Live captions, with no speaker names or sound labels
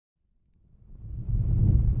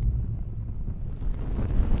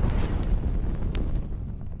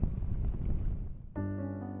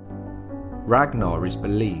Ragnar is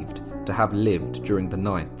believed to have lived during the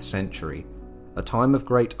 9th century, a time of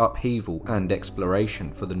great upheaval and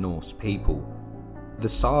exploration for the Norse people. The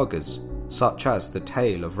sagas, such as the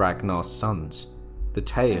Tale of Ragnar's Sons, the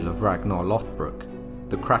Tale of Ragnar Lothbrok,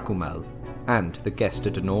 the Krakumel, and the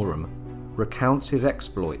Gesta Danorum, recounts his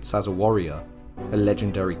exploits as a warrior, a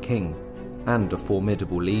legendary king, and a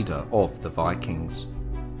formidable leader of the Vikings.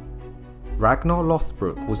 Ragnar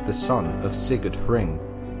Lothbrok was the son of Sigurd Hring,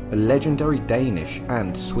 a legendary Danish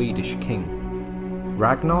and Swedish king.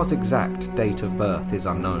 Ragnar's exact date of birth is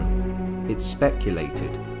unknown. It's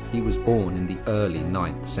speculated he was born in the early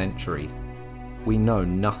 9th century. We know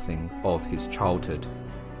nothing of his childhood.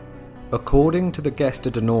 According to the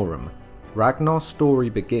Gesta Danorum, Ragnar's story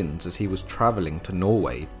begins as he was travelling to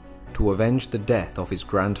Norway to avenge the death of his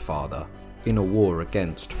grandfather in a war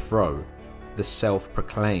against Fro, the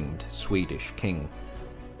self-proclaimed Swedish king.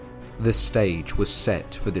 The stage was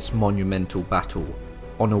set for this monumental battle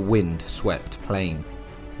on a wind-swept plain,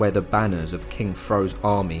 where the banners of King Fro's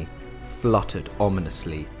army fluttered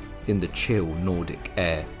ominously in the chill Nordic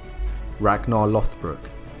air. Ragnar Lothbrok,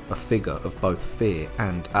 a figure of both fear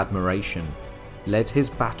and admiration, led his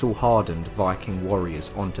battle-hardened Viking warriors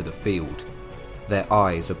onto the field, their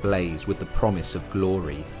eyes ablaze with the promise of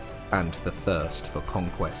glory and the thirst for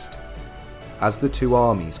conquest. As the two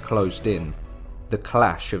armies closed in, the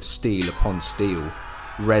clash of steel upon steel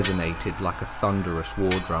resonated like a thunderous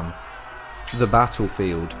war drum. The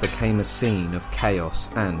battlefield became a scene of chaos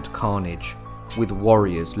and carnage, with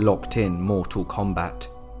warriors locked in mortal combat,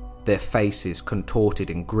 their faces contorted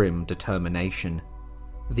in grim determination.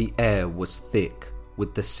 The air was thick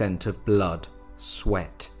with the scent of blood,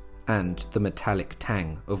 sweat, and the metallic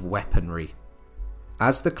tang of weaponry.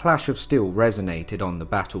 As the clash of steel resonated on the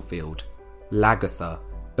battlefield, Lagertha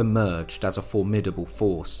emerged as a formidable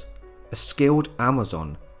force, a skilled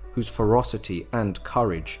Amazon whose ferocity and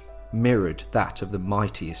courage mirrored that of the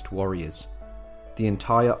mightiest warriors. The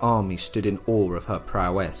entire army stood in awe of her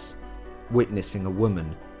prowess, witnessing a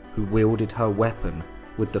woman who wielded her weapon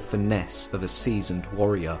with the finesse of a seasoned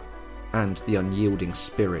warrior and the unyielding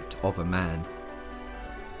spirit of a man.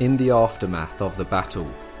 In the aftermath of the battle,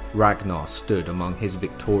 Ragnar stood among his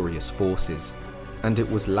victorious forces, and it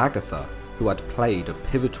was Lagertha who had played a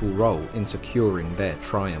pivotal role in securing their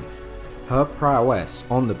triumph. Her prowess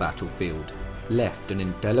on the battlefield left an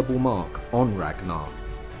indelible mark on Ragnar,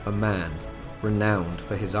 a man renowned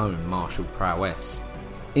for his own martial prowess.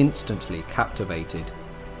 Instantly captivated,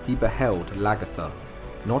 he beheld Lagertha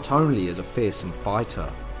not only as a fearsome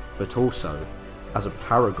fighter, but also as a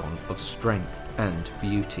paragon of strength and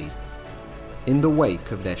beauty. In the wake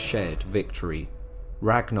of their shared victory,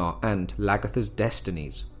 Ragnar and Lagertha's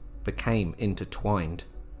destinies became intertwined.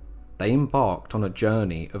 They embarked on a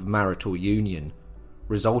journey of marital union,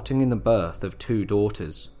 resulting in the birth of two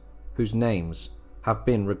daughters, whose names have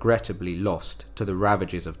been regrettably lost to the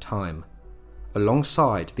ravages of time.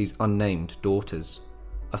 Alongside these unnamed daughters,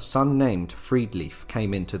 a son named Friedleif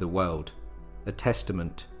came into the world, a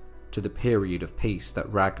testament to the period of peace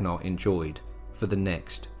that Ragnar enjoyed for the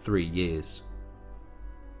next 3 years.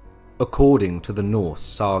 According to the Norse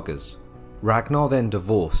sagas, Ragnar then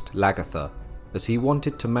divorced Lagertha as he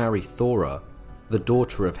wanted to marry Thora, the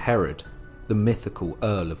daughter of Herod, the mythical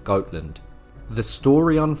Earl of Gotland. The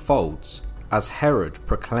story unfolds as Herod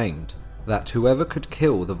proclaimed that whoever could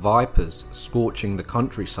kill the vipers scorching the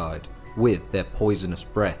countryside with their poisonous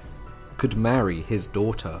breath could marry his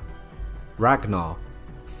daughter. Ragnar,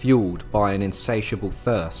 fueled by an insatiable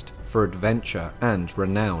thirst for adventure and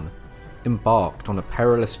renown, embarked on a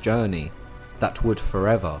perilous journey that would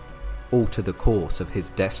forever alter the course of his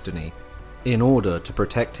destiny. In order to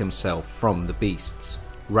protect himself from the beasts,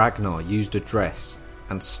 Ragnar used a dress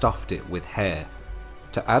and stuffed it with hair.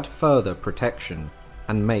 To add further protection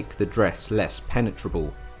and make the dress less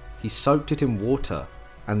penetrable, he soaked it in water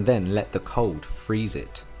and then let the cold freeze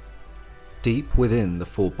it. Deep within the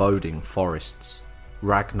foreboding forests,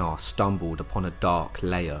 Ragnar stumbled upon a dark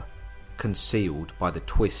lair, concealed by the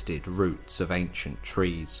twisted roots of ancient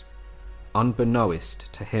trees.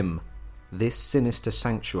 Unbeknownst to him, this sinister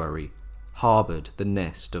sanctuary harboured the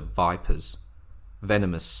nest of vipers,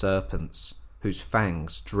 venomous serpents whose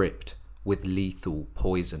fangs dripped with lethal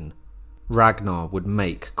poison. Ragnar would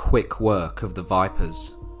make quick work of the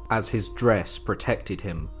vipers, as his dress protected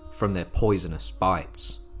him from their poisonous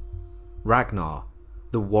bites. Ragnar,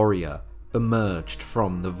 the warrior, emerged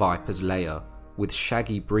from the viper's lair with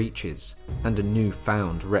shaggy breeches and a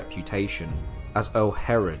newfound reputation, as Earl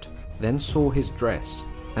Herod then saw his dress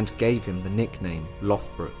and gave him the nickname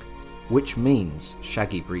Lothbrok, which means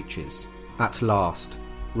shaggy breeches. At last,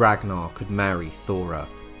 Ragnar could marry Thora,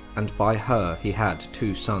 and by her he had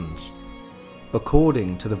 2 sons.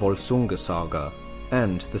 According to the Volsunga saga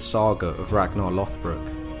and the saga of Ragnar Lothbrok,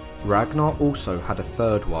 Ragnar also had a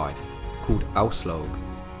 3rd wife called Aslaug.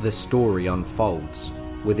 The story unfolds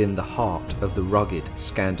within the heart of the rugged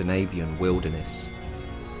Scandinavian wilderness.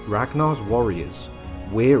 Ragnar's warriors,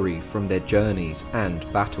 weary from their journeys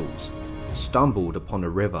and battles, stumbled upon a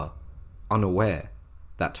river, unaware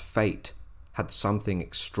that fate had something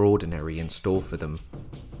extraordinary in store for them.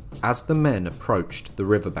 As the men approached the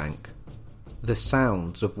riverbank, the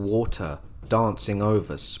sounds of water dancing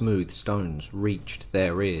over smooth stones reached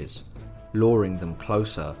their ears, luring them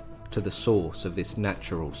closer to the source of this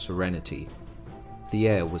natural serenity. The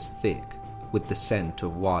air was thick with the scent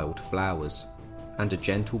of wild flowers, and a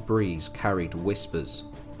gentle breeze carried whispers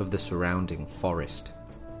of the surrounding forest.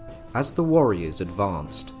 As the warriors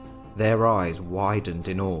advanced, their eyes widened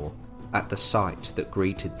in awe at the sight that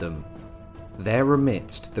greeted them. There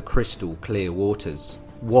amidst the crystal clear waters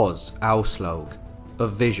was Aslaug, a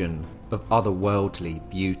vision of otherworldly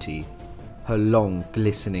beauty. Her long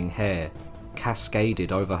glistening hair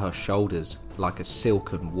cascaded over her shoulders like a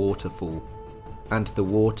silken waterfall, and the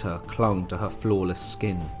water clung to her flawless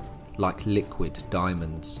skin like liquid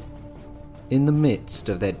diamonds. In the midst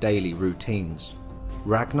of their daily routines,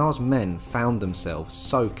 Ragnar's men found themselves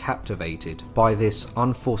so captivated by this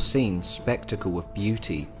unforeseen spectacle of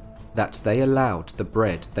beauty that they allowed the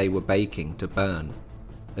bread they were baking to burn,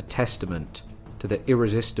 a testament to the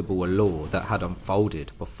irresistible allure that had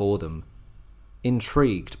unfolded before them.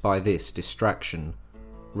 Intrigued by this distraction,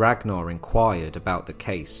 Ragnar inquired about the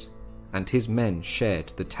case, and his men shared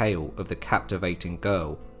the tale of the captivating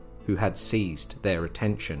girl who had seized their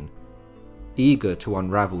attention. Eager to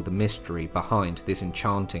unravel the mystery behind this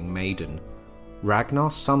enchanting maiden,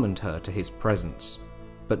 Ragnar summoned her to his presence,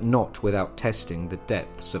 but not without testing the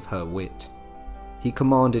depths of her wit. He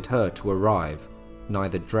commanded her to arrive,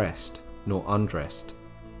 neither dressed nor undressed,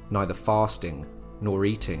 neither fasting nor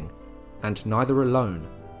eating, and neither alone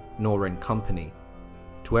nor in company.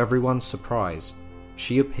 To everyone's surprise,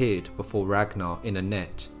 she appeared before Ragnar in a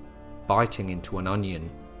net, biting into an onion,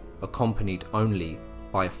 accompanied only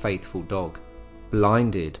by a faithful dog.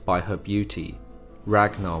 Blinded by her beauty,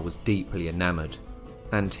 Ragnar was deeply enamored,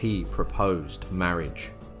 and he proposed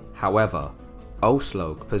marriage. However,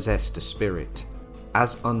 Aslaug possessed a spirit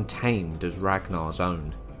as untamed as Ragnar's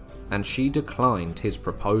own, and she declined his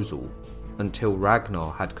proposal until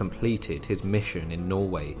Ragnar had completed his mission in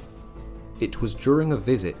Norway. It was during a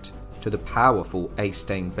visit to the powerful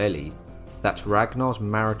Eystein Belli that Ragnar's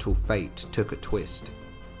marital fate took a twist.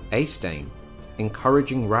 Eystein,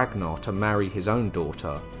 encouraging Ragnar to marry his own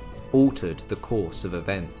daughter, altered the course of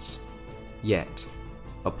events. Yet,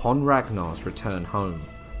 upon Ragnar's return home,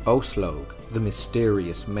 Aslaug, the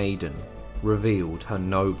mysterious maiden, revealed her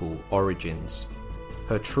noble origins.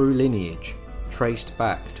 Her true lineage traced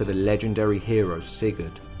back to the legendary hero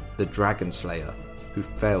Sigurd, the Dragon Slayer, who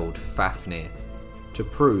felled Fafnir. To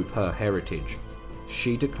prove her heritage,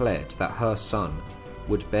 she declared that her son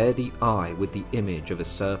would bear the eye with the image of a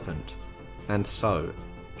serpent, and so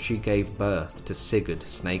she gave birth to Sigurd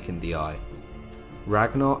Snake in the Eye.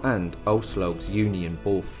 Ragnar and Aslaug's union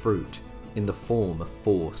bore fruit in the form of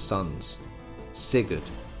 4 sons: Sigurd,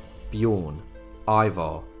 Bjorn,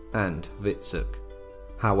 Ivar, and Vitsuk.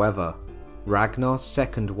 However, Ragnar's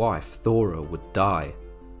second wife Thora would die,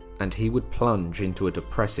 and he would plunge into a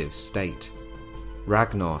depressive state.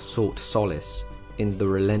 Ragnar sought solace in the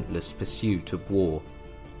relentless pursuit of war,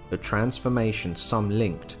 a transformation some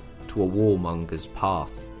linked to a warmonger's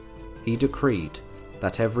path. He decreed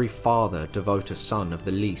that every father devote a son of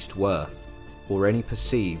the least worth, or any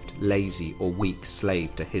perceived lazy or weak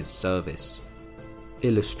slave to his service,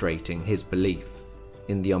 illustrating his belief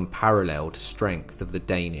in the unparalleled strength of the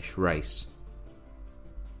Danish race.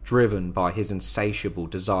 Driven by his insatiable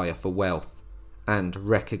desire for wealth and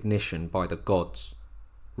recognition by the gods,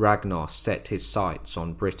 Ragnar set his sights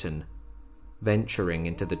on Britain. Venturing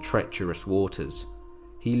into the treacherous waters,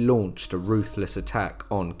 he launched a ruthless attack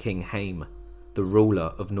on King Haem, the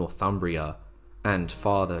ruler of Northumbria and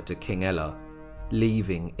father to King Ella,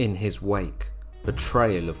 leaving in his wake a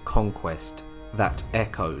trail of conquest that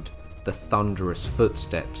echoed the thunderous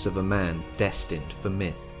footsteps of a man destined for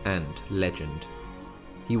myth and legend.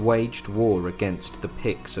 He waged war against the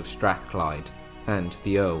Picts of Strathclyde and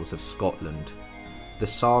the Earls of Scotland. The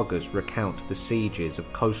sagas recount the sieges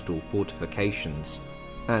of coastal fortifications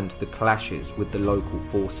and the clashes with the local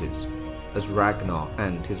forces as Ragnar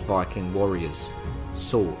and his Viking warriors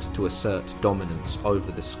sought to assert dominance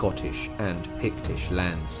over the Scottish and Pictish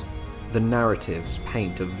lands. The narratives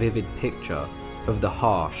paint a vivid picture of the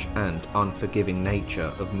harsh and unforgiving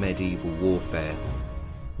nature of medieval warfare.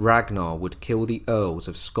 Ragnar would kill the Earls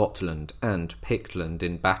of Scotland and Pictland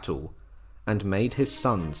in battle, and made his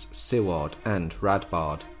sons Siward and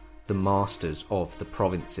Radbard the masters of the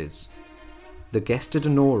provinces. The Gesta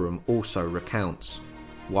Danorum also recounts,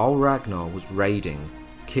 while Ragnar was raiding,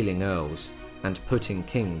 killing earls, and putting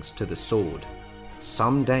kings to the sword,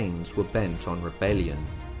 some Danes were bent on rebellion,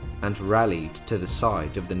 and rallied to the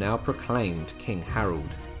side of the now proclaimed King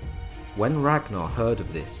Harold. When Ragnar heard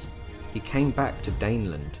of this, he came back to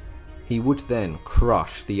Daneland. He would then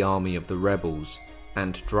crush the army of the rebels,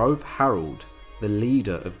 and drove Harold, the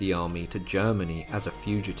leader of the army, to Germany as a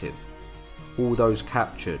fugitive. All those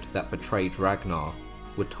captured that betrayed Ragnar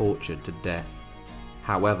were tortured to death.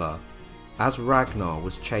 However, as Ragnar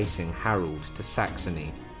was chasing Harold to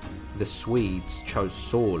Saxony, the Swedes chose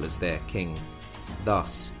Saul as their king,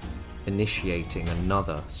 thus initiating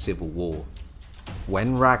another civil war.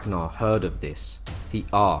 When Ragnar heard of this, he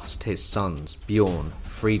asked his sons Bjorn,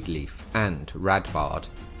 Friedleif and Radbard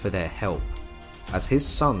for their help, as his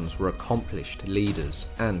sons were accomplished leaders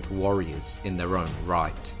and warriors in their own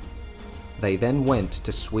right. They then went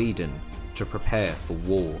to Sweden to prepare for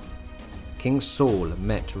war. King Saul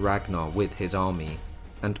met Ragnar with his army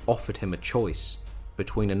and offered him a choice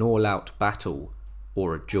between an all-out battle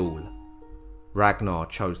or a duel. Ragnar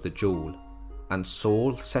chose the duel, and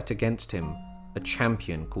Saul set against him a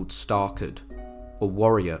champion called Starkad, a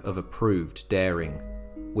warrior of approved daring,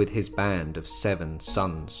 with his band of 7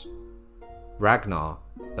 sons. Ragnar,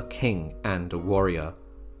 a king and a warrior,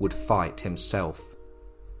 would fight himself.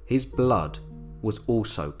 His blood was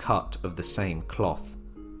also cut of the same cloth.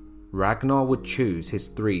 Ragnar would choose his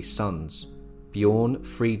 3 sons, Bjorn,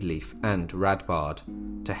 Friedleif and Radbard,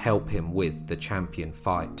 to help him with the champion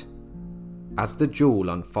fight. As the duel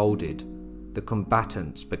unfolded, the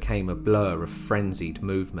combatants became a blur of frenzied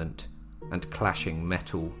movement and clashing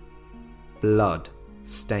metal. Blood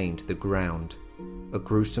stained the ground, a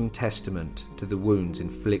gruesome testament to the wounds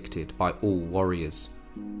inflicted by all warriors.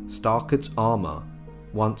 Starkad's armour,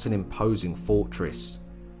 once an imposing fortress,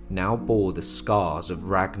 now bore the scars of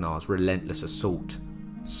Ragnar's relentless assault.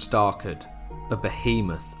 Starkad, a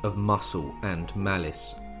behemoth of muscle and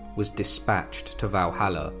malice, was dispatched to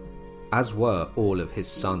Valhalla, as were all of his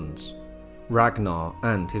sons. Ragnar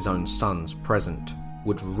and his own sons present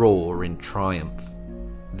would roar in triumph.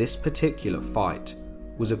 This particular fight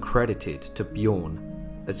was accredited to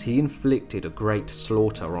Bjorn, as he inflicted a great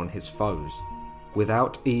slaughter on his foes,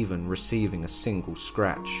 without even receiving a single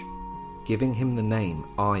scratch, giving him the name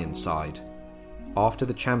Ironside. After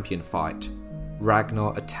the champion fight,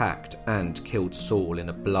 Ragnar attacked and killed Saul in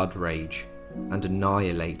a blood rage, and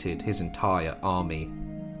annihilated his entire army.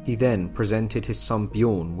 He then presented his son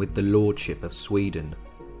Bjorn with the lordship of Sweden.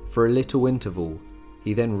 For a little interval,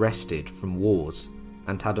 he then rested from wars,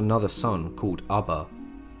 and had another son called Ubba.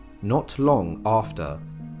 Not long after,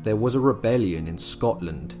 there was a rebellion in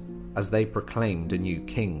Scotland, as they proclaimed a new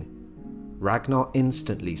king. Ragnar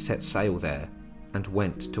instantly set sail there, and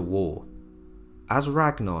went to war. As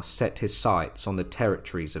Ragnar set his sights on the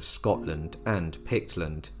territories of Scotland and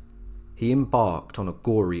Pictland, he embarked on a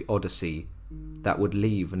gory odyssey that would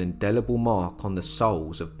leave an indelible mark on the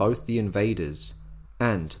souls of both the invaders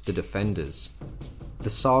and the defenders. The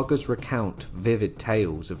sagas recount vivid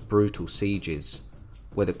tales of brutal sieges,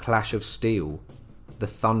 where the clash of steel, the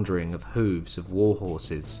thundering of hooves of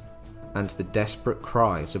warhorses, and the desperate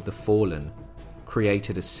cries of the fallen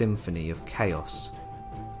created a symphony of chaos.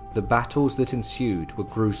 The battles that ensued were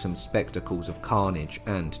gruesome spectacles of carnage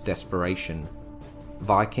and desperation.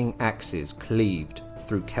 Viking axes cleaved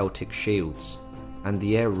through Celtic shields, and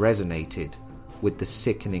the air resonated with the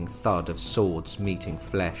sickening thud of swords meeting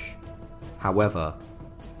flesh. However,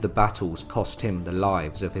 the battles cost him the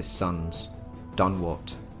lives of his sons,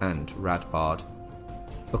 Dunwat and Radbard.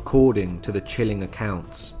 According to the chilling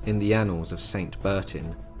accounts in the annals of St.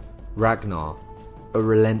 Bertin, Ragnar, a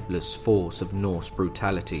relentless force of Norse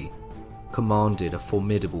brutality, commanded a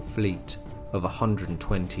formidable fleet of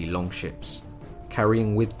 120 longships,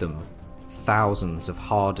 carrying with them thousands of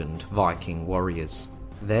hardened Viking warriors.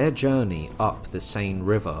 Their journey up the Seine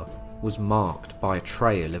River was marked by a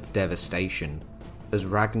trail of devastation, as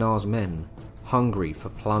Ragnar's men, hungry for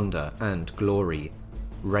plunder and glory,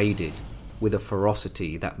 raided with a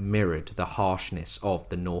ferocity that mirrored the harshness of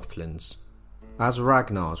the Northlands. As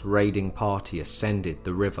Ragnar's raiding party ascended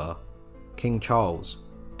the river, King Charles,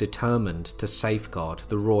 determined to safeguard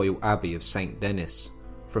the royal abbey of St. Denis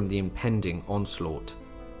from the impending onslaught,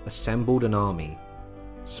 assembled an army.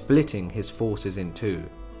 Splitting his forces in two,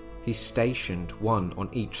 he stationed one on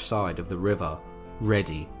each side of the river,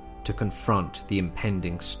 ready to confront the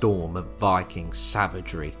impending storm of Viking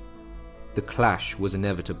savagery. The clash was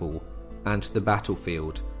inevitable, and the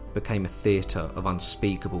battlefield became a theatre of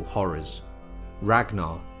unspeakable horrors.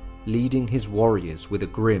 Ragnar, leading his warriors with a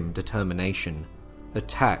grim determination,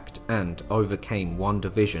 attacked and overcame one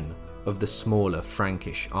division of the smaller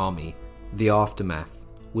Frankish army. The aftermath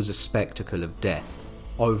was a spectacle of death.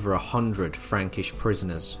 Over 100 Frankish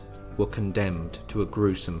prisoners were condemned to a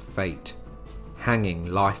gruesome fate.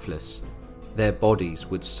 Hanging lifeless, their bodies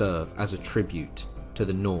would serve as a tribute to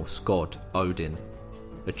the Norse god Odin,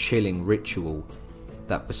 a chilling ritual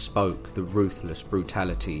that bespoke the ruthless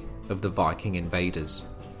brutality of the Viking invaders.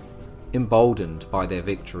 Emboldened by their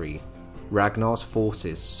victory, Ragnar's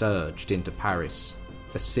forces surged into Paris,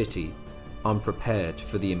 a city unprepared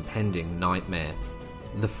for the impending nightmare.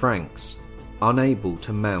 The Franks, unable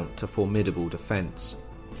to mount a formidable defence,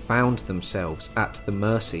 found themselves at the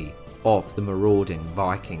mercy of the marauding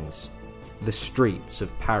Vikings. The streets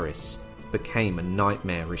of Paris became a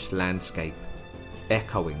nightmarish landscape,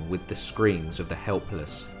 echoing with the screams of the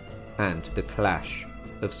helpless and the clash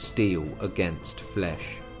of steel against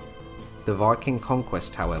flesh. The Viking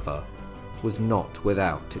conquest, however, was not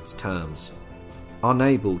without its terms.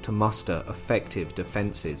 Unable to muster effective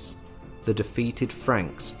defences, the defeated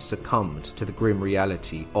Franks succumbed to the grim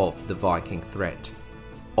reality of the Viking threat,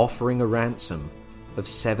 offering a ransom of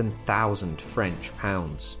 7,000 French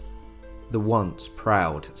pounds. The once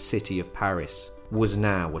proud city of Paris was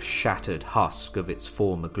now a shattered husk of its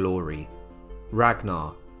former glory.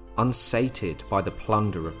 Ragnar, unsated by the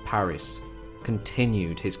plunder of Paris,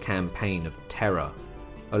 continued his campaign of terror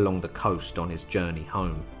along the coast on his journey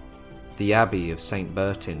home. The Abbey of St.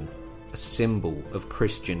 Bertin, a symbol of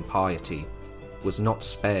Christian piety, was not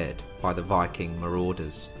spared by the Viking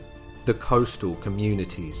marauders. The coastal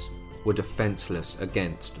communities were defenceless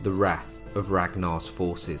against the wrath of Ragnar's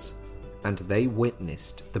forces, and they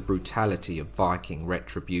witnessed the brutality of Viking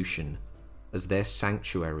retribution as their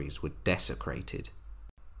sanctuaries were desecrated.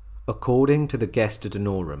 According to the Gesta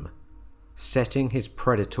Danorum, setting his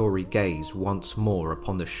predatory gaze once more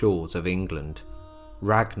upon the shores of England,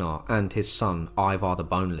 Ragnar and his son Ivar the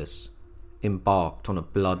Boneless embarked on a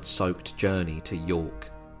blood-soaked journey to York.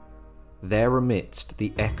 There, amidst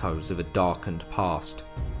the echoes of a darkened past,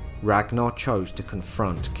 Ragnar chose to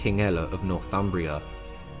confront King Ella of Northumbria,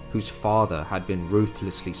 whose father had been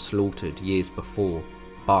ruthlessly slaughtered years before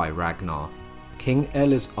by Ragnar. King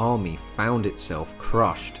Ella's army found itself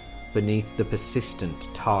crushed beneath the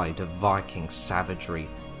persistent tide of Viking savagery.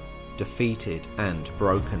 Defeated and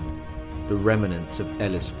broken, the remnants of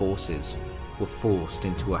Ella's forces were forced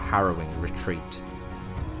into a harrowing retreat.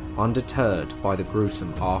 Undeterred by the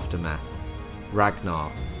gruesome aftermath,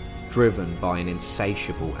 Ragnar, driven by an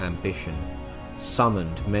insatiable ambition,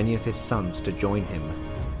 summoned many of his sons to join him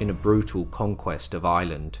in a brutal conquest of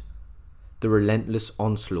Ireland. The relentless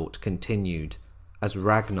onslaught continued as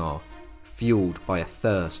Ragnar, fueled by a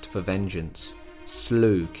thirst for vengeance,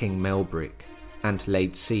 slew King Melbrick and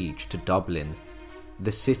laid siege to Dublin.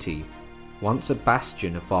 The city, once a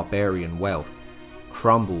bastion of barbarian wealth,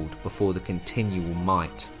 crumbled before the continual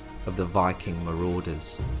might of the Viking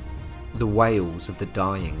marauders. The wails of the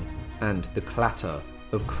dying and the clatter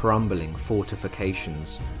of crumbling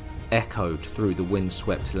fortifications echoed through the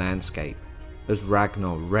windswept landscape as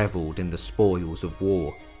Ragnar revelled in the spoils of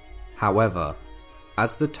war. However,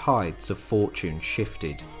 as the tides of fortune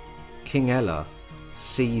shifted, King Ella,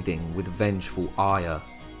 seething with vengeful ire,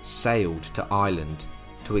 sailed to Ireland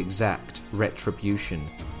to exact retribution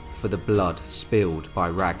for the blood spilled by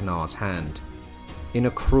Ragnar's hand. In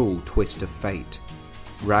a cruel twist of fate,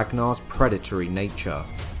 Ragnar's predatory nature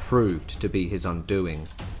proved to be his undoing.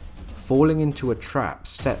 Falling into a trap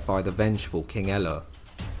set by the vengeful King Ella,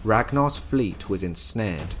 Ragnar's fleet was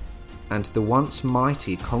ensnared, and the once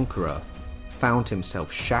mighty conqueror found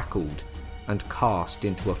himself shackled and cast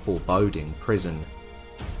into a foreboding prison.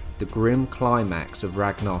 The grim climax of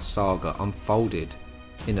Ragnar's saga unfolded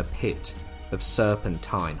in a pit of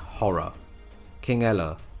serpentine horror. King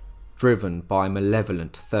Ella, driven by a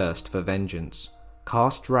malevolent thirst for vengeance,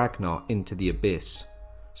 cast Ragnar into the abyss,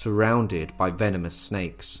 surrounded by venomous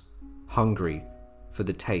snakes, hungry for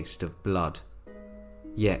the taste of blood.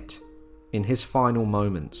 Yet, in his final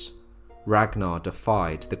moments, Ragnar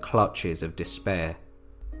defied the clutches of despair.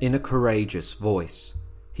 In a courageous voice,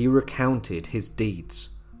 he recounted his deeds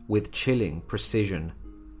with chilling precision,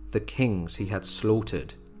 the kings he had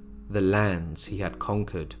slaughtered, the lands he had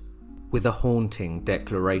conquered. With a haunting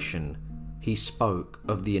declaration, he spoke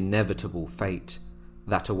of the inevitable fate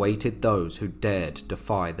that awaited those who dared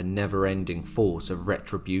defy the never-ending force of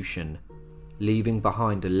retribution, leaving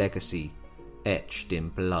behind a legacy etched in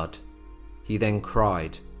blood. He then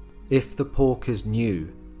cried, "If the porkers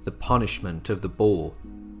knew the punishment of the boar,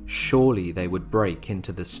 surely they would break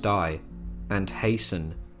into the sty and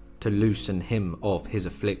hasten to loosen him of his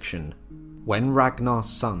affliction." When Ragnar's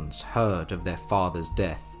sons heard of their father's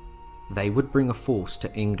death, they would bring a force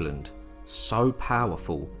to England so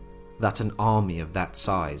powerful that an army of that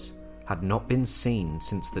size had not been seen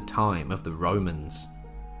since the time of the Romans.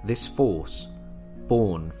 This force,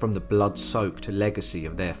 born from the blood-soaked legacy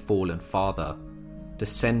of their fallen father,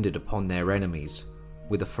 descended upon their enemies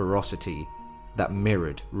with a ferocity that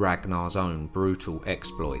mirrored Ragnar's own brutal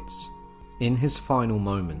exploits. In his final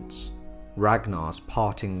moments, Ragnar's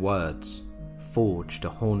parting words forged a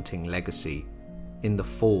haunting legacy in the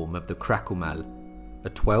form of the Krakumal, a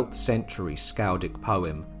 12th century skaldic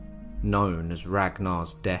poem known as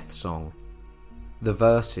Ragnar's death song. The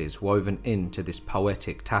verses woven into this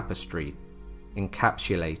poetic tapestry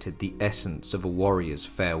encapsulated the essence of a warrior's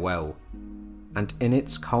farewell, and in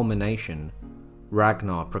its culmination,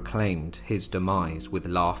 Ragnar proclaimed his demise with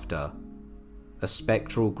laughter. A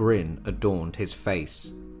spectral grin adorned his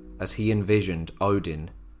face as he envisioned Odin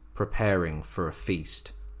preparing for a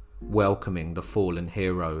feast, welcoming the fallen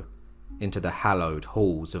hero into the hallowed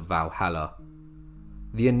halls of Valhalla.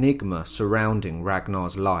 The enigma surrounding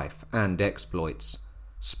Ragnar's life and exploits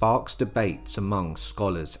sparks debates among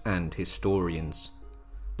scholars and historians.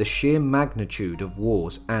 The sheer magnitude of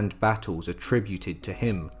wars and battles attributed to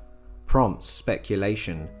him prompts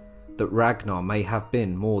speculation that Ragnar may have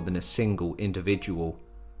been more than a single individual.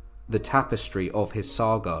 The tapestry of his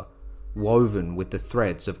saga, woven with the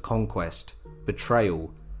threads of conquest,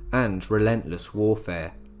 betrayal, and relentless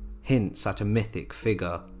warfare, hints at a mythic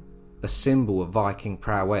figure, a symbol of Viking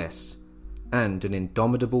prowess, and an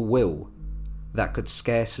indomitable will that could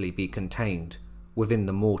scarcely be contained within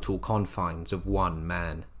the mortal confines of one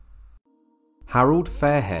man. Harald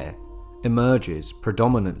Fairhair emerges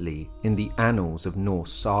predominantly in the annals of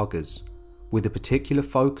Norse sagas, with a particular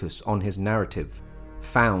focus on his narrative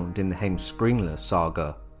found in the Heimskringla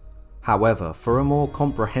saga. However, for a more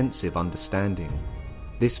comprehensive understanding,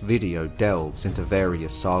 this video delves into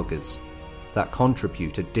various sagas that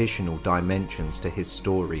contribute additional dimensions to his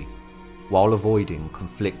story, while avoiding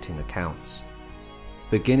conflicting accounts.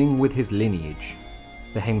 Beginning with his lineage,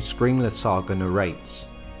 the Heimskringla saga narrates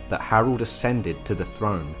that Harald ascended to the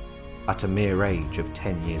throne at a mere age of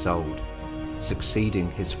 10 years old,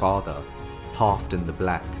 succeeding his father, Halfdan the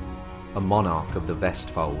Black, a monarch of the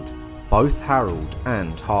Vestfold. Both Harald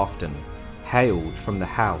and Halfdan hailed from the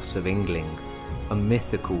House of Yngling, a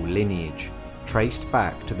mythical lineage traced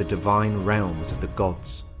back to the divine realms of the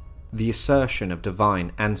gods. The assertion of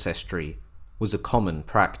divine ancestry was a common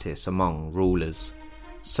practice among rulers,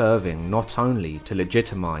 serving not only to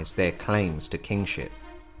legitimize their claims to kingship,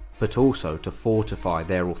 but also to fortify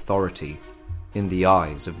their authority in the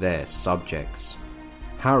eyes of their subjects.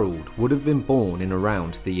 Harald would have been born in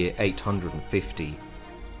around the year 850.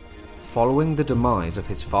 Following the demise of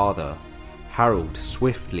his father, Harald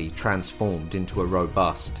swiftly transformed into a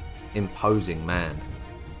robust, imposing man.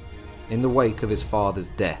 In the wake of his father's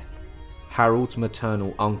death, Harald's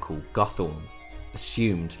maternal uncle Guthorm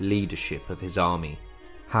assumed leadership of his army.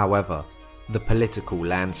 However, the political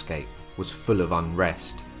landscape was full of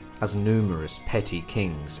unrest as numerous petty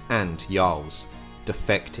kings and jarls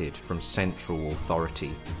defected from central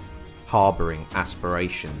authority, harbouring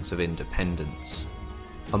aspirations of independence.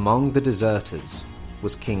 Among the deserters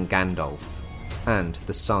was King Gandalf and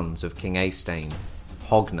the sons of King Eystein,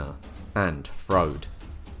 Hogna and Frode.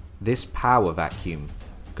 This power vacuum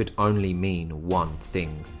could only mean one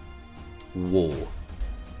thing: war.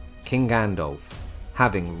 King Gandalf,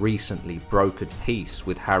 having recently brokered peace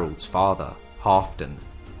with Harald's father, Halfdan,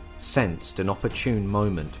 sensed an opportune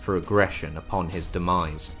moment for aggression upon his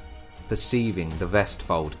demise, perceiving the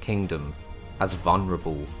Vestfold kingdom as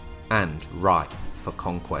vulnerable and ripe for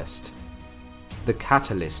conquest. The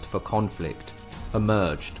catalyst for conflict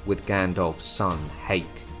emerged with Gandalf's son Haek,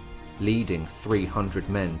 leading 300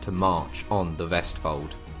 men to march on the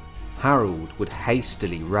Vestfold. Harald would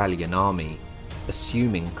hastily rally an army,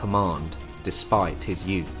 assuming command despite his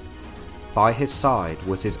youth. By his side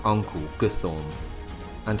was his uncle Guthorm,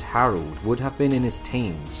 and Harald would have been in his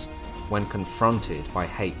teens when confronted by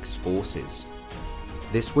Haek's forces.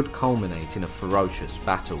 This would culminate in a ferocious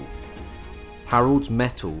battle. Harald's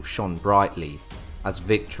mettle shone brightly as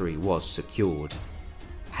victory was secured.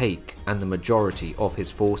 Haek and the majority of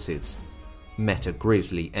his forces met a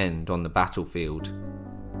grisly end on the battlefield.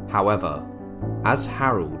 However, as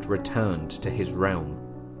Harald returned to his realm,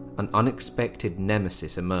 an unexpected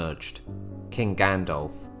nemesis emerged: King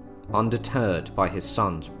Gandalf, undeterred by his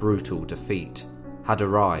son's brutal defeat, had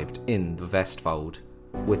arrived in the Vestfold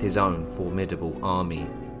with his own formidable army.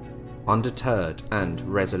 Undeterred and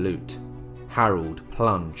resolute, Harold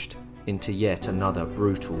plunged into yet another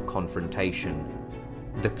brutal confrontation.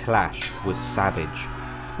 The clash was savage,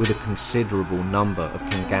 with a considerable number of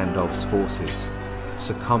King Gandalf's forces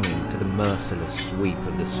succumbing to the merciless sweep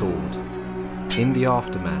of the sword. In the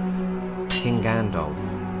aftermath, King Gandalf,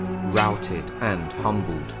 routed and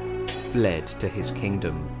humbled, fled to his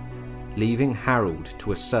kingdom, leaving Harold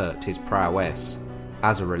to assert his prowess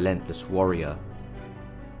as a relentless warrior.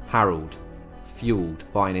 Harold, fueled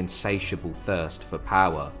by an insatiable thirst for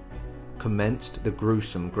power, commenced the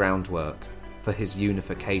gruesome groundwork for his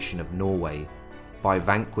unification of Norway by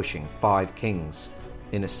vanquishing 5 kings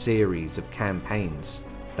in a series of campaigns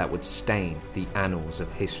that would stain the annals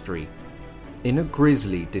of history. In a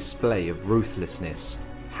grisly display of ruthlessness,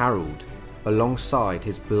 Harold, alongside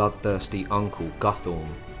his bloodthirsty uncle Guthorm,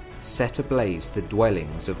 set ablaze the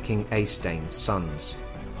dwellings of King Eystein's sons,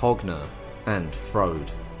 Hogner and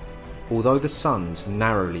Frode. Although the sons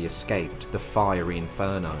narrowly escaped the fiery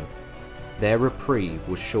inferno, their reprieve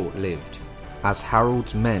was short-lived, as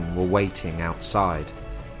Harold's men were waiting outside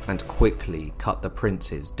and quickly cut the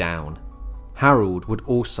princes down. Harold would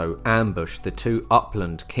also ambush the 2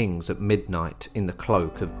 upland kings at midnight in the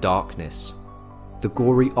cloak of darkness. The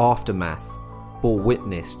gory aftermath bore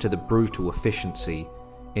witness to the brutal efficiency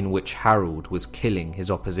in which Harold was killing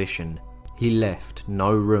his opposition. He left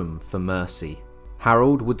no room for mercy.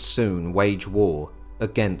 Harold would soon wage war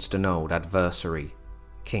against an old adversary,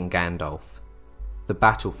 King Gandalf. The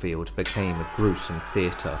battlefield became a gruesome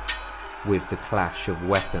theatre, with the clash of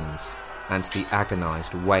weapons and the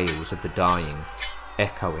agonised wails of the dying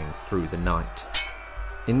echoing through the night.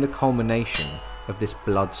 In the culmination of this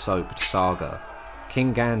blood-soaked saga,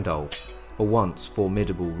 King Gandalf, a once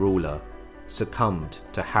formidable ruler, succumbed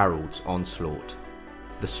to Harold's onslaught.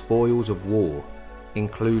 The spoils of war,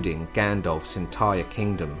 including Gandalf's entire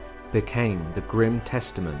kingdom, became the grim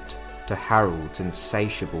testament to Harold's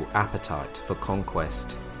insatiable appetite for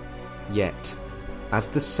conquest. Yet, as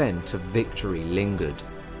the scent of victory lingered,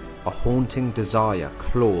 a haunting desire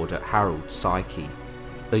clawed at Harold's psyche,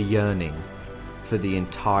 a yearning for the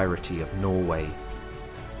entirety of Norway.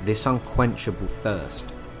 This unquenchable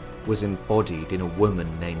thirst was embodied in a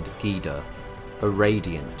woman named Gyda, a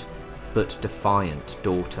radiant but defiant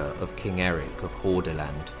daughter of King Eric of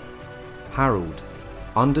Hordaland. Harold,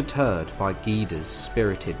 undeterred by Gyda's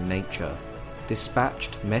spirited nature,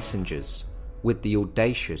 dispatched messengers with the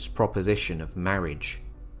audacious proposition of marriage.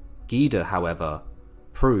 Gyda, however,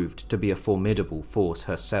 proved to be a formidable force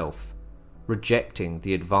herself, rejecting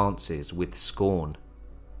the advances with scorn.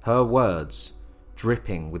 Her words,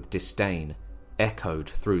 dripping with disdain, echoed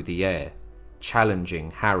through the air,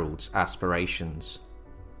 challenging Harold's aspirations.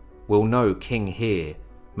 "Will no king here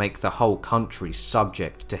make the whole country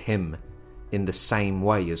subject to him in the same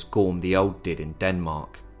way as Gorm the Old did in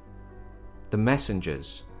Denmark?" The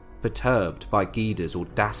messengers, perturbed by Gyda's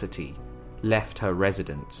audacity, left her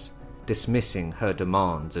residence, dismissing her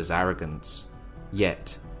demands as arrogance.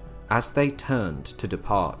 Yet, as they turned to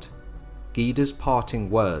depart, Gyda's parting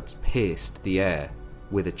words pierced the air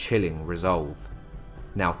with a chilling resolve.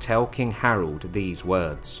 "Now tell King Harold these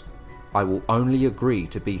words. I will only agree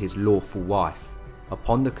to be his lawful wife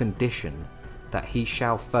upon the condition that he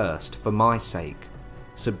shall first, for my sake,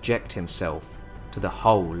 subject himself to the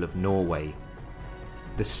whole of Norway."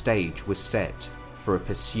 The stage was set for a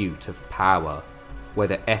pursuit of power, where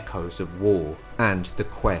the echoes of war and the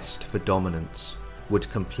quest for dominance would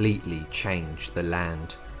completely change the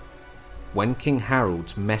land. When King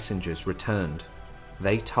Harold's messengers returned,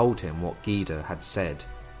 they told him what Gyda had said.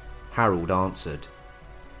 Harold answered,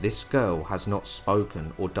 "This girl has not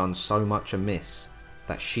spoken or done so much amiss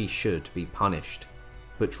that she should be punished,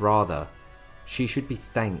 but rather she should be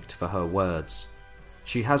thanked for her words.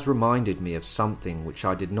 She has reminded me of something which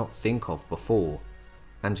I did not think of before,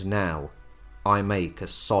 and now I make a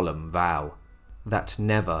solemn vow that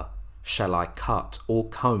never shall I cut or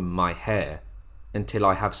comb my hair until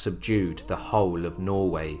I have subdued the whole of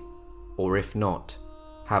Norway, or if not,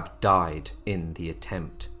 have died in the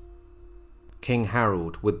attempt." King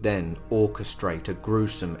Harold would then orchestrate a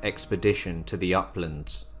gruesome expedition to the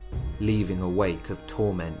uplands, leaving a wake of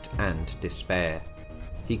torment and despair.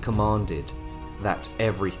 He commanded that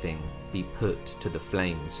everything be put to the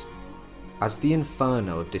flames. As the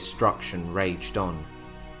inferno of destruction raged on,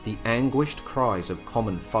 the anguished cries of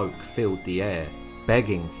common folk filled the air,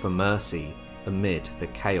 begging for mercy amid the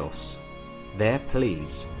chaos. Their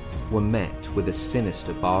pleas were met with a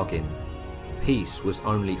sinister bargain. Peace was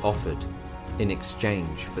only offered in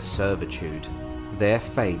exchange for servitude. Their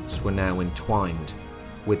fates were now entwined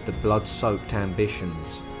with the blood-soaked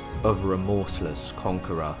ambitions of a remorseless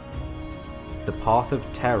conqueror. The path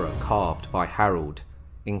of terror carved by Harold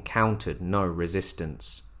encountered no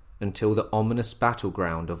resistance until the ominous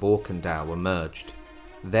battleground of Auchendow emerged.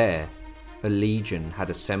 There, a legion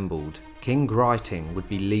had assembled. King Gryting would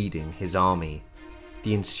be leading his army.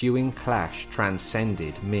 The ensuing clash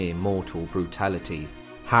transcended mere mortal brutality.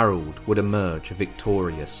 Harold would emerge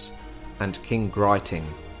victorious, and King Gryting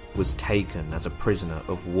was taken as a prisoner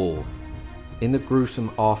of war. In the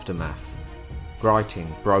gruesome aftermath,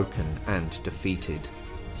 Gryting, broken and defeated,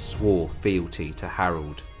 swore fealty to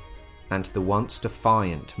Harold, and the once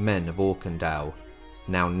defiant men of Auchendow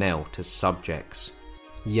now knelt as subjects.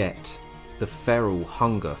 Yet, the feral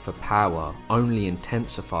hunger for power only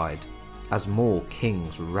intensified as more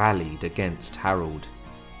kings rallied against Harold.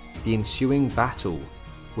 The ensuing battle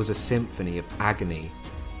was a symphony of agony,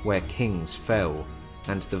 where kings fell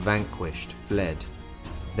and the vanquished fled,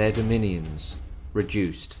 their dominions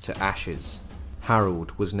reduced to ashes.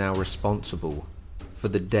 Harold was now responsible for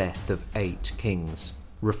the death of 8 kings,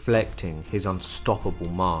 reflecting his unstoppable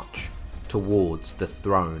march towards the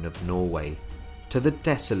throne of Norway. To the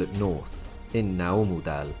desolate north, in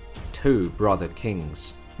Naumudal, 2 brother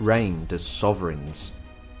kings reigned as sovereigns.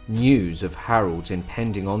 News of Harold's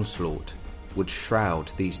impending onslaught would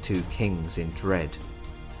shroud these 2 kings in dread.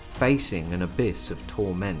 Facing an abyss of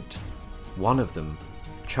torment, one of them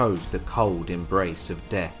chose the cold embrace of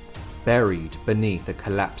death, buried beneath a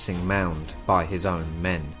collapsing mound by his own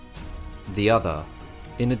men. The other,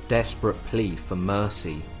 in a desperate plea for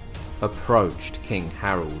mercy, approached King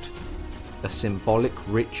Harold. A symbolic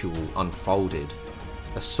ritual unfolded.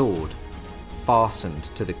 A sword fastened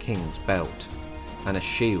to the king's belt, and a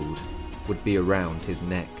shield would be around his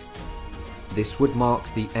neck. This would mark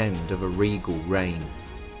the end of a regal reign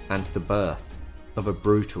and the birth of a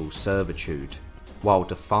brutal servitude, while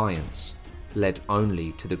defiance led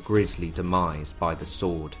only to the grisly demise by the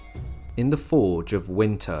sword. In the Forge of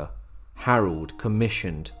Winter, Harold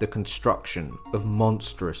commissioned the construction of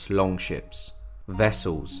monstrous longships,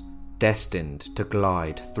 vessels destined to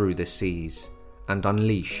glide through the seas and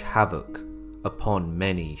unleash havoc upon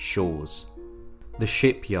many shores. The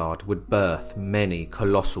shipyard would birth many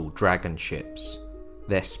colossal dragon ships,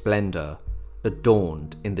 their splendour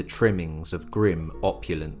adorned in the trimmings of grim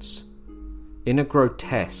opulence. In a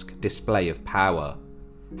grotesque display of power,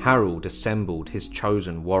 Harold assembled his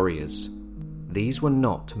chosen warriors. These were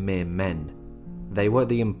not mere men. They were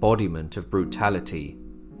the embodiment of brutality,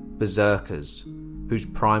 berserkers whose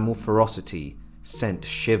primal ferocity sent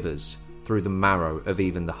shivers through the marrow of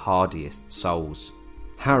even the hardiest souls.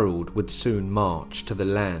 Harold would soon march to the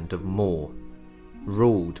land of Mor,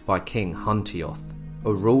 ruled by King Hunteoth,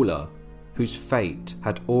 a ruler whose fate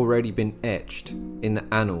had already been etched in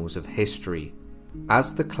the annals of history.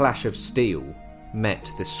 As the clash of steel met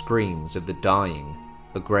the screams of the dying,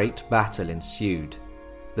 a great battle ensued.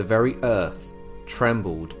 The very earth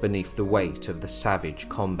trembled beneath the weight of the savage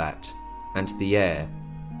combat, and the air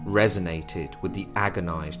resonated with the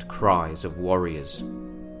agonized cries of warriors.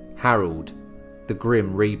 Harold, the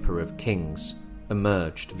grim reaper of kings,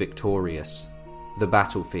 emerged victorious. The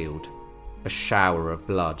battlefield, a shower of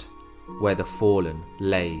blood, where the fallen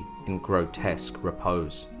lay in grotesque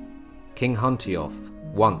repose. King Hunteoth,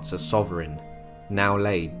 once a sovereign, now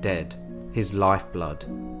lay dead, his lifeblood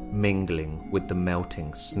mingling with the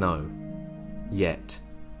melting snow. Yet,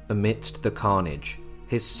 amidst the carnage,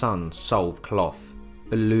 his son Solvcloth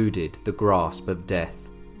eluded the grasp of death,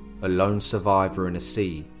 a lone survivor in a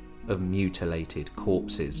sea of mutilated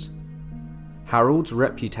corpses. Harold's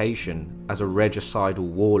reputation as a regicidal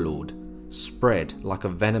warlord spread like a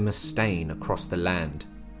venomous stain across the land.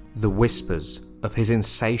 The whispers of his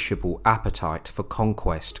insatiable appetite for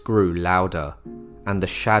conquest grew louder, and the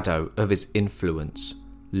shadow of his influence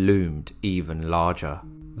loomed even larger.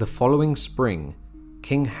 The following spring,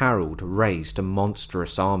 King Harold raised a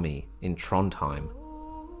monstrous army in Trondheim.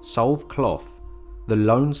 Solvcloth, the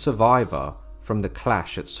lone survivor from the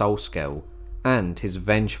clash at Solskjell, and his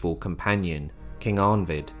vengeful companion, King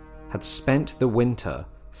Arnvid, had spent the winter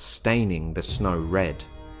staining the snow red,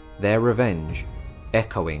 their revenge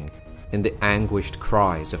echoing in the anguished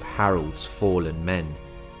cries of Harold's fallen men.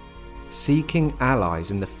 Seeking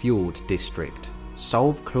allies in the Fjord district,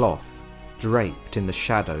 Solvcloth, draped in the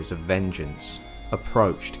shadows of vengeance,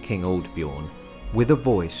 approached King Aldbjorn. With a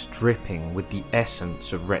voice dripping with the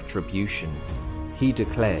essence of retribution, he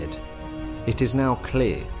declared, "It is now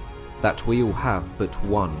clear that we all have but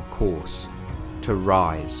one course: to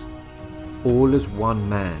rise, all as one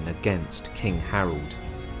man against King Harold.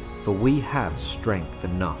 for we have strength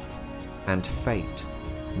enough, and fate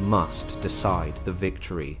must decide the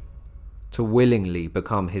victory. To willingly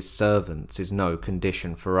become his servants is no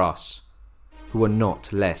condition for us, who are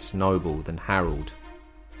not less noble than Harold.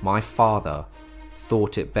 My father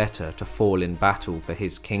thought it better to fall in battle for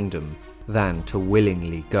his kingdom than to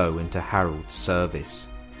willingly go into Harold's service.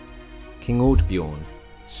 King Ordbjorn,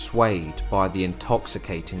 swayed by the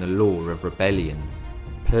intoxicating allure of rebellion,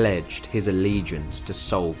 pledged his allegiance to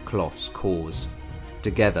Solvklof's cause.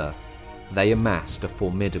 Together, they amassed a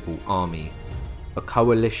formidable army, a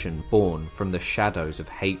coalition born from the shadows of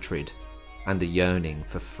hatred and a yearning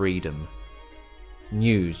for freedom.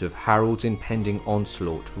 News of Harold's impending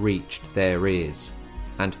onslaught reached their ears,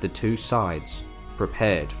 and the two sides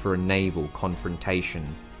prepared for a naval confrontation.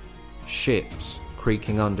 Ships,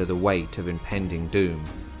 creaking under the weight of impending doom,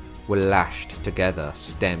 were lashed together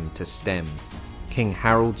stem to stem. King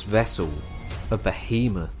Harold's vessel, a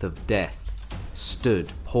behemoth of death,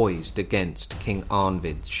 stood poised against King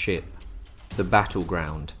Arnvid's ship, the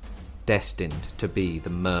battleground destined to be the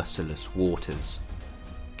merciless waters.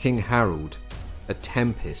 King Harold, a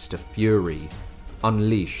tempest of fury,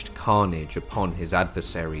 unleashed carnage upon his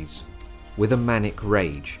adversaries. With a manic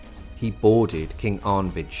rage, he boarded King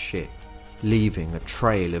Arnvid's ship, leaving a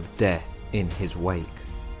trail of death in his wake.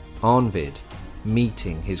 Arnvid,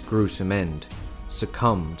 meeting his gruesome end,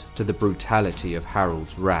 succumbed to the brutality of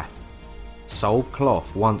Harold's wrath.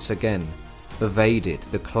 Solvklof once again evaded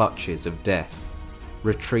the clutches of death,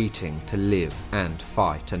 retreating to live and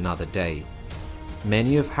fight another day.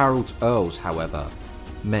 Many of Harold's earls, however,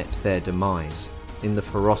 met their demise in the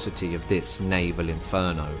ferocity of this naval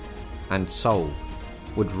inferno, and Solv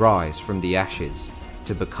would rise from the ashes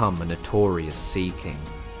to become a notorious sea king.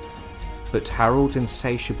 But Harold's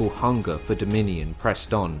insatiable hunger for dominion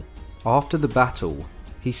pressed on. After the battle,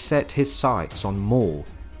 he set his sights on Moor,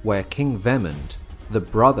 where King Vemund, the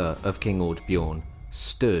brother of King Ordbjorn,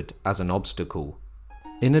 stood as an obstacle.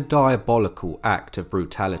 In a diabolical act of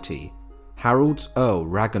brutality, Harold's Earl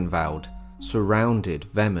Ragnvald surrounded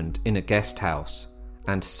Vemund in a guest house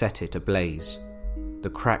and set it ablaze. The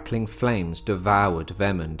crackling flames devoured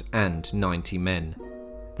Vemund and 90 men,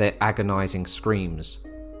 their agonizing screams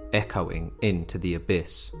echoing into the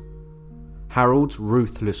abyss. Harold's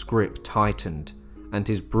ruthless grip tightened, and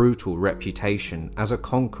his brutal reputation as a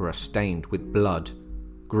conqueror stained with blood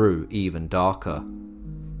grew even darker.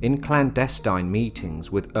 In clandestine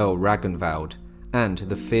meetings with Earl Ragnvald and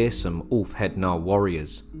the fearsome Ulfhednar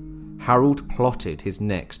warriors, Harold plotted his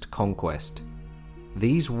next conquest.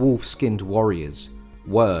 These wolf-skinned warriors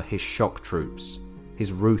were his shock troops,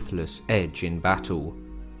 his ruthless edge in battle.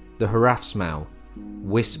 The Hrafsmau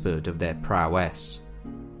whispered of their prowess.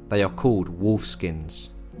 They are called wolfskins,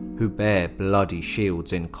 who bear bloody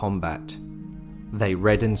shields in combat. They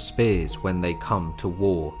redden spears when they come to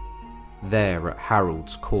war. There at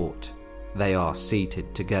Harold's court, they are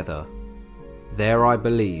seated together. There I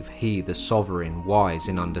believe he, the sovereign, wise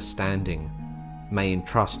in understanding, may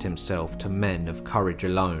entrust himself to men of courage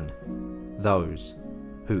alone, those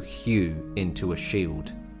who hew into a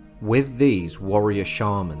shield. With these warrior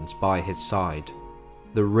shamans by his side,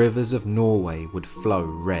 the rivers of Norway would flow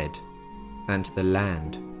red, and the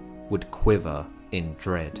land would quiver in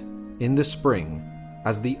dread. In the spring,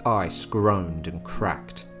 as the ice groaned and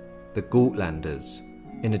cracked, the Gultlanders,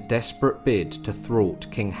 in a desperate bid to thwart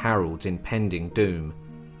King Harold's impending doom,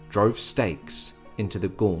 drove stakes into the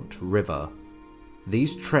gaunt river.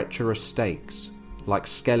 These treacherous stakes, like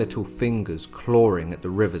skeletal fingers clawing at the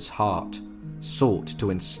river's heart, sought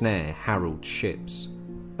to ensnare Harold's ships,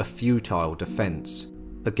 a futile defence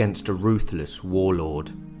against a ruthless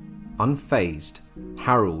warlord. Unfazed,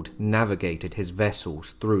 Harold navigated his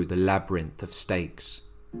vessels through the labyrinth of stakes.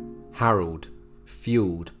 Harold,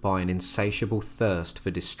 fueled by an insatiable thirst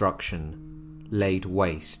for destruction, laid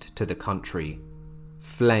waste to the country.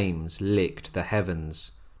 Flames licked the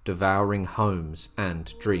heavens, devouring homes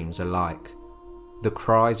and dreams alike. The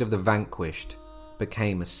cries of the vanquished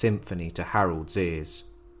became a symphony to Harold's ears.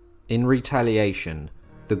 In retaliation,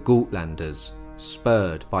 the Gultlanders,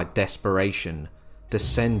 spurred by desperation,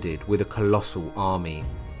 descended with a colossal army.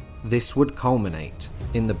 This would culminate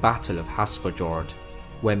in the Battle of Hasfjord,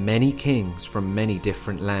 where many kings from many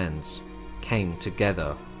different lands came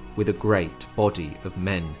together with a great body of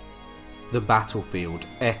men. The battlefield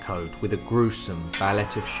echoed with a gruesome ballet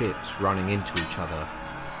of ships running into each other,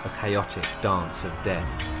 a chaotic dance of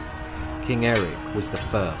death. King Eric was the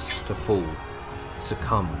first to fall,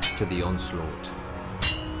 succumbed to the onslaught.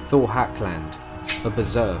 Thor Hakland, a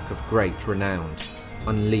berserk of great renown,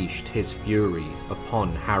 unleashed his fury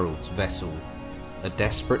upon Harold's vessel. A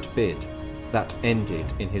desperate bid, that ended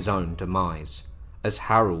in his own demise, as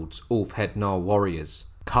Harold's Ulfhednar warriors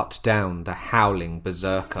cut down the howling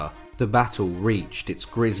berserker. The battle reached its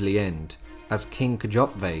grisly end as King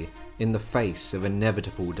Kjotve, in the face of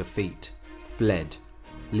inevitable defeat, fled,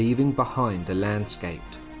 leaving behind a landscape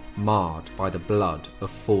marred by the blood of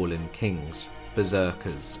fallen kings,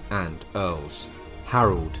 berserkers and earls.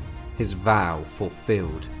 Harold, his vow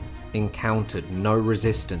fulfilled, encountered no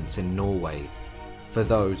resistance in Norway, for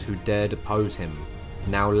those who dared oppose him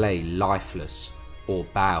now lay lifeless or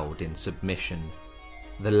bowed in submission.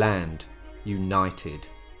 The land, united,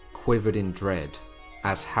 quivered in dread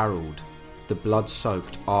as Harold, the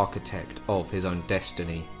blood-soaked architect of his own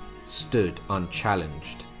destiny, stood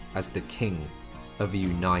unchallenged as the king of a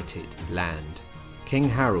united land. King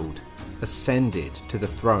Harold ascended to the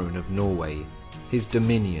throne of Norway, his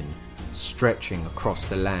dominion stretching across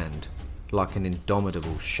the land like an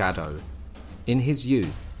indomitable shadow. In his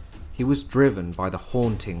youth, he was driven by the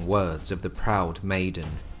haunting words of the proud maiden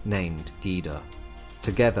named Gyda.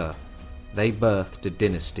 Together, they birthed a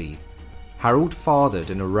dynasty. Harold fathered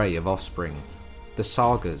an array of offspring, the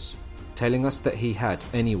sagas telling us that he had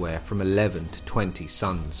anywhere from 11 to 20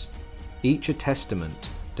 sons, each a testament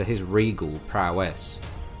to his regal prowess.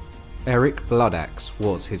 Eric Bloodaxe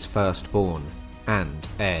was his firstborn and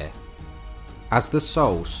heir. As the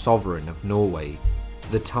sole sovereign of Norway,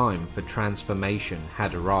 the time for transformation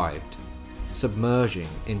had arrived, submerging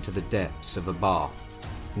into the depths of a bath.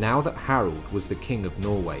 Now that Harold was the king of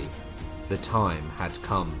Norway, the time had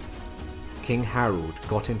come. King Harold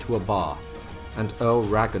got into a bath, and Earl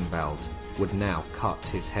Ragnvald would now cut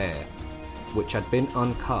his hair, which had been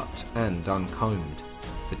uncut and uncombed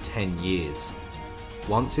for 10 years.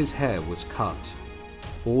 Once his hair was cut,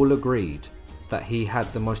 all agreed that he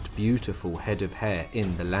had the most beautiful head of hair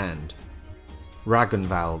in the land.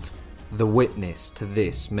 Ragnvald, the witness to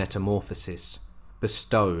this metamorphosis,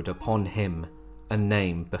 bestowed upon him a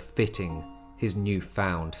name befitting his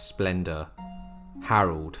newfound splendour: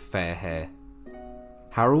 Harold Fairhair.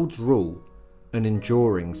 Harold's rule, an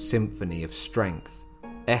enduring symphony of strength,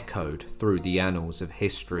 echoed through the annals of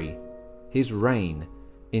history. His reign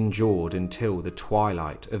endured until the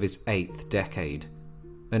twilight of his 8th decade,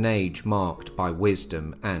 an age marked by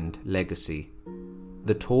wisdom and legacy.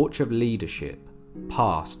 The torch of leadership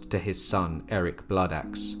passed to his son Eric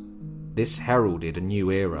Bloodaxe. This heralded a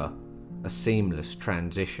new era, a seamless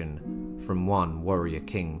transition from one warrior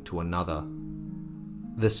king to another.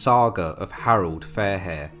 The saga of Harold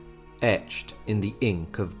Fairhair, etched in the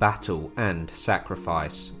ink of battle and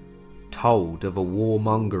sacrifice, told of a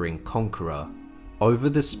warmongering conqueror. Over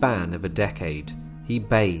the span of a decade, he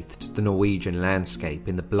bathed the Norwegian landscape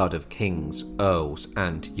in the blood of kings, earls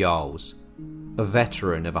and jarls. A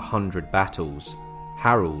veteran of 100 battles,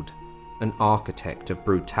 Harold, an architect of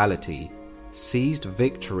brutality, seized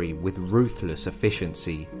victory with ruthless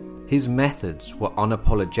efficiency. His methods were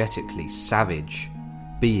unapologetically savage,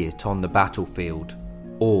 be it on the battlefield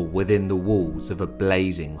or within the walls of a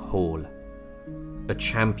blazing hall. A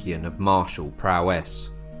champion of martial prowess,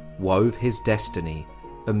 wove his destiny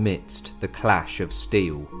amidst the clash of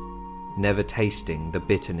steel, never tasting the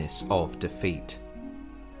bitterness of defeat.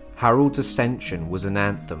 Harold's ascension was an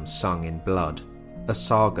anthem sung in blood, a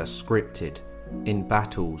saga scripted in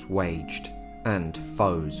battles waged and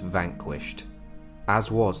foes vanquished,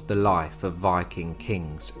 as was the life of Viking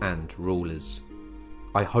kings and rulers.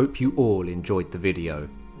 I hope you all enjoyed the video.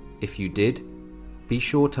 If you did, be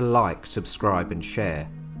sure to like, subscribe and share,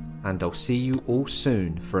 and I'll see you all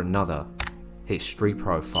soon for another History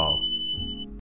Profile.